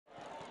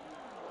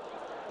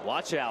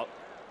Watch out.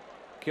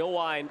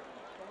 Kilwine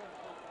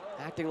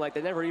acting like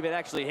they never even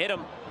actually hit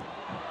him.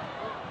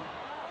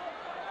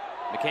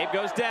 McCabe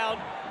goes down.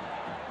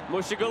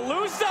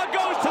 Muchagalusa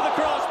goes to the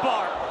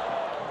crossbar.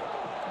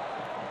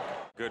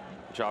 Good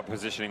job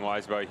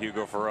positioning-wise by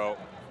Hugo Ferreau.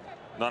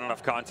 Not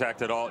enough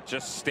contact at all.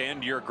 Just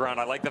stand your ground.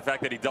 I like the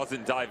fact that he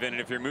doesn't dive in.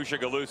 And if you're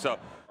Muchagalusa,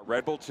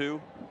 Red Bull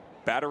 2,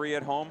 Battery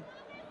at home,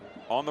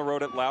 on the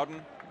road at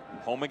Loudoun,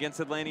 home against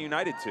Atlanta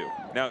United 2.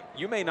 Now,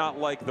 you may not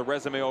like the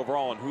resume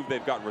overall and who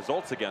they've gotten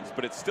results against,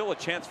 but it's still a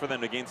chance for them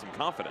to gain some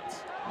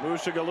confidence.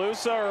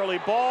 Muchagalusa, early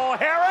ball,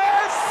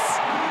 Harris!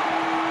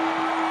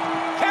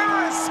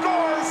 Harris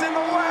scores in the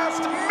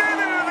last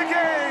minute of the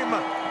game!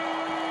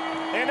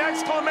 An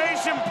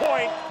exclamation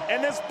point,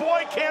 and this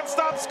boy can't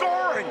stop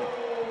scoring!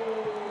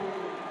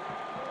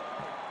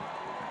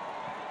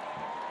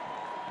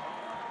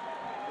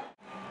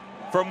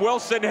 From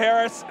Wilson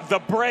Harris, the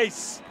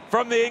brace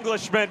from the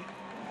Englishman.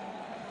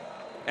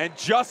 And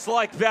just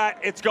like that,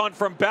 it's gone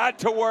from bad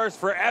to worse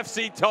for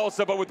FC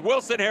Tulsa, but with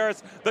Wilson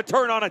Harris, the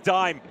turn on a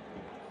dime.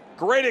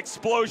 Great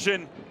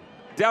explosion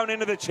down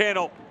into the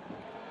channel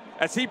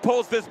as he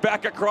pulls this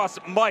back across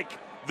Mike,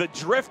 the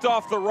drift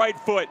off the right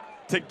foot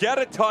to get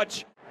a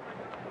touch.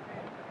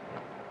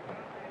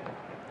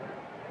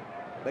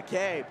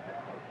 McCabe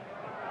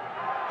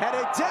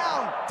headed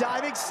down,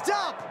 diving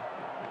stop,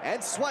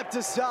 and swept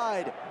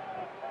aside.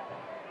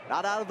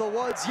 Not out of the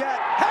woods yet,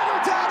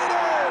 header down and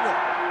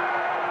in!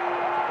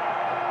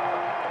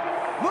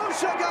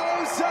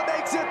 Muchagalusa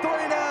makes it 3-0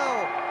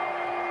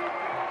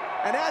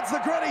 and adds the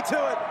gritty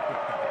to it.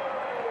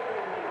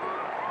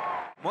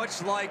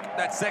 Much like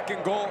that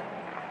second goal,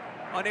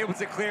 unable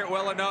to clear it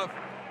well enough.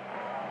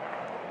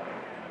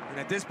 And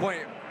at this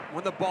point,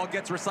 when the ball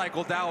gets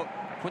recycled out,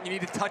 when you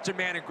need to touch a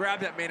man and grab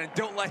that man and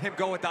don't let him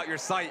go without your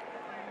sight,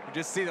 you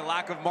just see the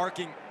lack of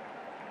marking,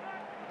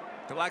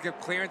 the lack of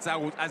clearance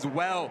as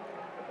well.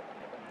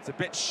 It's a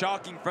bit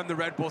shocking from the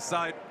Red Bull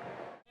side.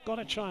 Got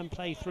to try and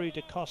play through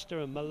to Costa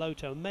and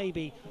Maloto.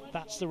 Maybe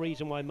that's the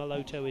reason why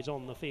Maloto is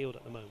on the field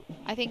at the moment.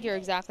 I think you're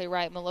exactly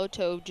right.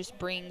 Maloto just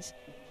brings...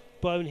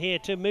 Blown here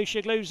to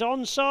Muchagalusa,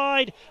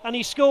 onside, and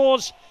he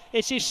scores.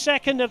 It's his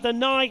second of the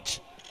night.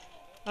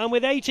 And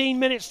with 18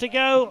 minutes to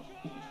go,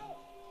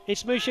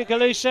 it's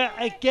Muchagalusa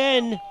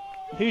again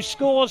who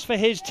scores for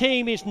his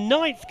team, his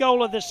 9th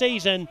goal of the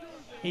season.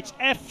 It's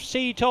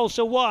FC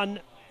Tulsa 1,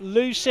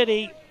 Lou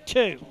City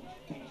 2.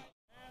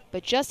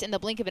 But just in the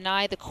blink of an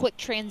eye, the quick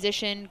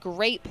transition,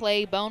 great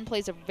play. Bone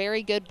plays a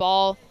very good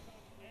ball.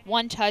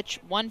 One touch,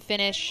 one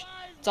finish.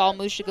 It's all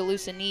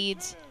Muchagalusa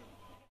needs.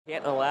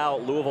 Can't allow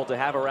Louisville to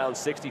have around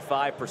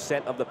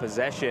 65% of the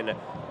possession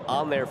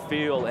on their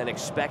field and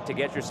expect to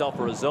get yourself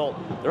a result.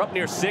 They're up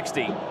near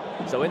 60,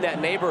 so in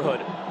that neighborhood.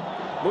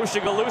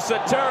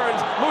 Muchagalusa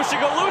turns,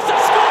 Muchagalusa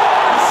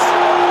scores!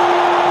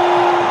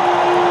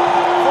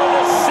 For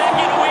the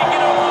second week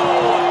in a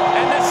row,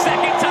 and the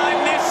second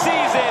time this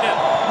season,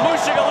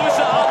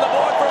 Muchagalusa on the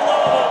board for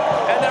Louisville,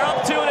 and they're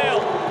up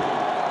 2-0.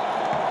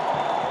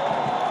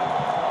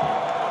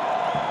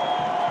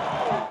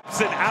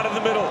 Out of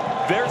the middle.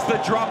 There's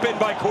the drop in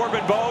by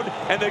Corbin Bone,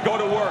 and they go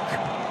to work.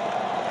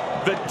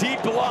 The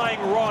deep lying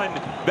run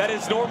that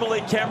is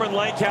normally Cameron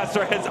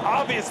Lancaster has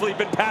obviously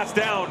been passed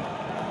down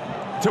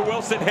to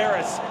Wilson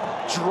Harris.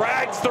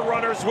 Drags the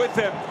runners with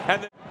him.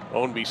 And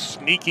Ownby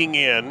sneaking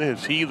in.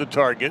 Is he the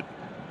target?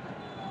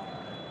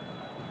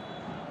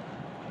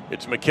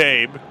 It's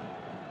McCabe.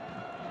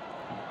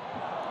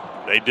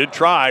 They did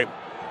try.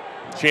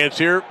 Chance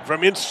here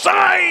from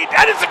inside,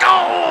 and it's a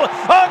goal!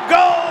 A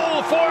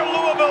goal for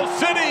Louisville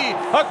City!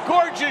 A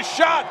gorgeous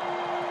shot,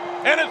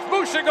 and it's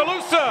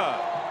Muchagalusa!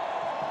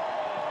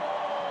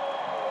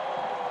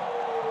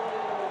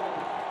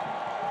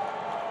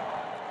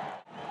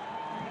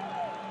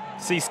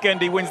 See,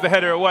 Skendi wins the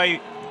header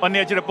away on the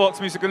edge of the box.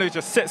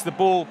 Muchagalusa sets the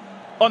ball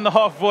on the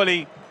half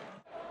volley.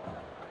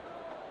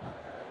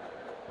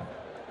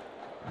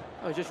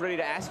 I was just ready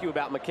to ask you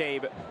about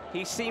McCabe.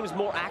 He seems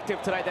more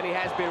active tonight than he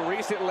has been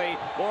recently.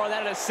 More on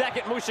that in a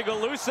second.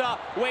 Muchagalusa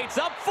waits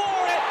up for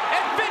it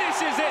and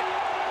finishes it.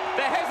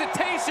 The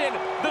hesitation,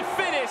 the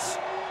finish.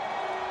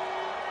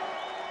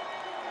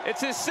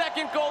 It's his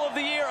second goal of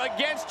the year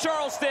against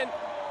Charleston.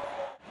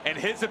 And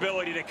his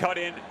ability to cut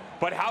in.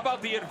 But how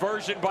about the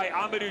inversion by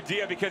Amadou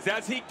Dia? Because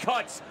as he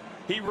cuts,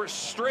 he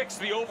restricts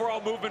the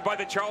overall movement by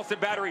the Charleston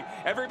battery.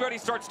 Everybody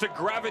starts to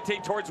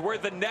gravitate towards where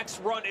the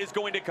next run is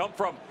going to come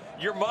from.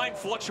 Your mind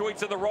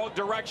fluctuates in the wrong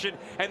direction,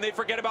 and they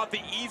forget about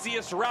the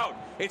easiest route.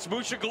 It's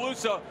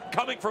Muchagalusa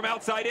coming from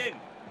outside in.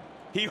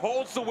 He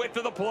holds the width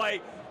of the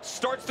play,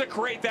 starts to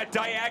create that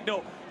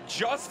diagonal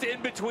just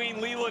in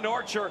between Leland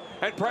Archer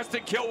and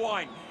Preston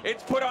Kilwine.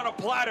 It's put on a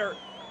platter,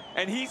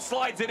 and he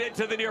slides it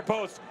into the near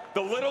post.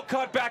 The little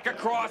cut back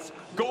across,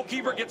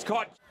 goalkeeper gets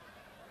caught.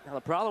 Now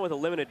the problem with a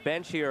limited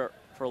bench here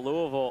for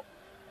Louisville,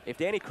 if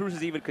Danny Cruz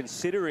is even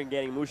considering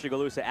getting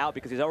Muchagalusa out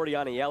because he's already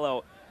on a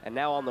yellow and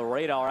now on the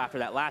radar after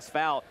that last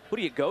foul, who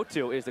do you go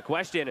to is the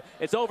question.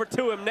 It's over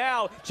to him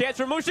now. Chance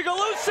for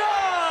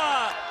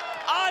Muchagalusa!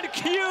 On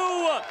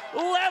cue,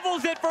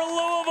 levels it for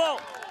Louisville.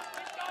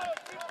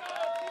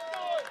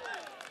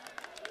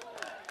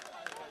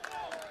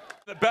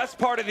 The best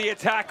part of the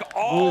attack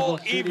all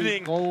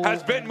evening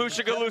has been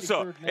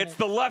Muchagalusa. It's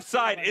the left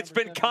side. It's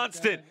been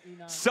constant.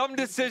 Some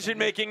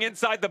decision-making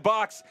inside the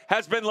box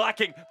has been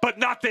lacking, but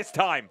not this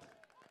time.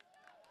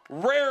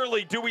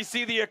 Rarely do we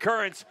see the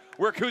occurrence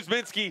where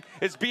Kuzminski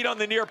is beat on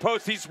the near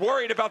post. He's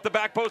worried about the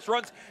back post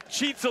runs,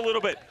 cheats a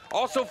little bit.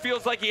 Also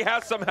feels like he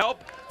has some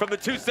help from the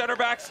two center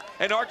backs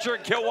and Archer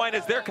and Kilwine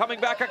as they're coming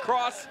back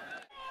across.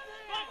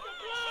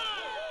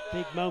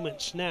 Big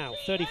moments now.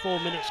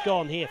 34 minutes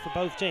gone here for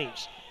both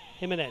teams.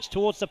 Jimenez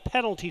towards the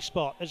penalty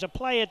spot. There's a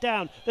player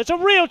down. There's a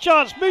real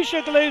chance.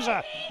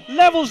 Muchagalusa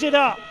levels it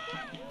up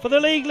for the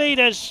league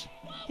leaders.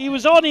 He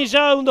was on his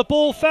own. The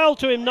ball fell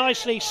to him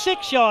nicely,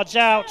 6 yards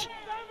out.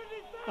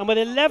 And with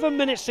 11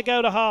 minutes to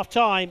go to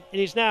half-time, it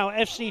is now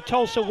FC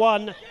Tulsa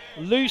 1,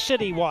 Lou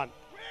City 1.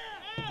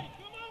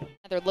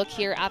 Another look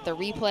here at the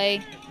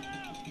replay.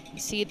 You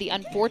see the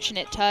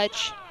unfortunate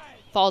touch.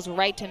 Falls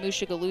right to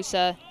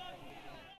Muchagalusa.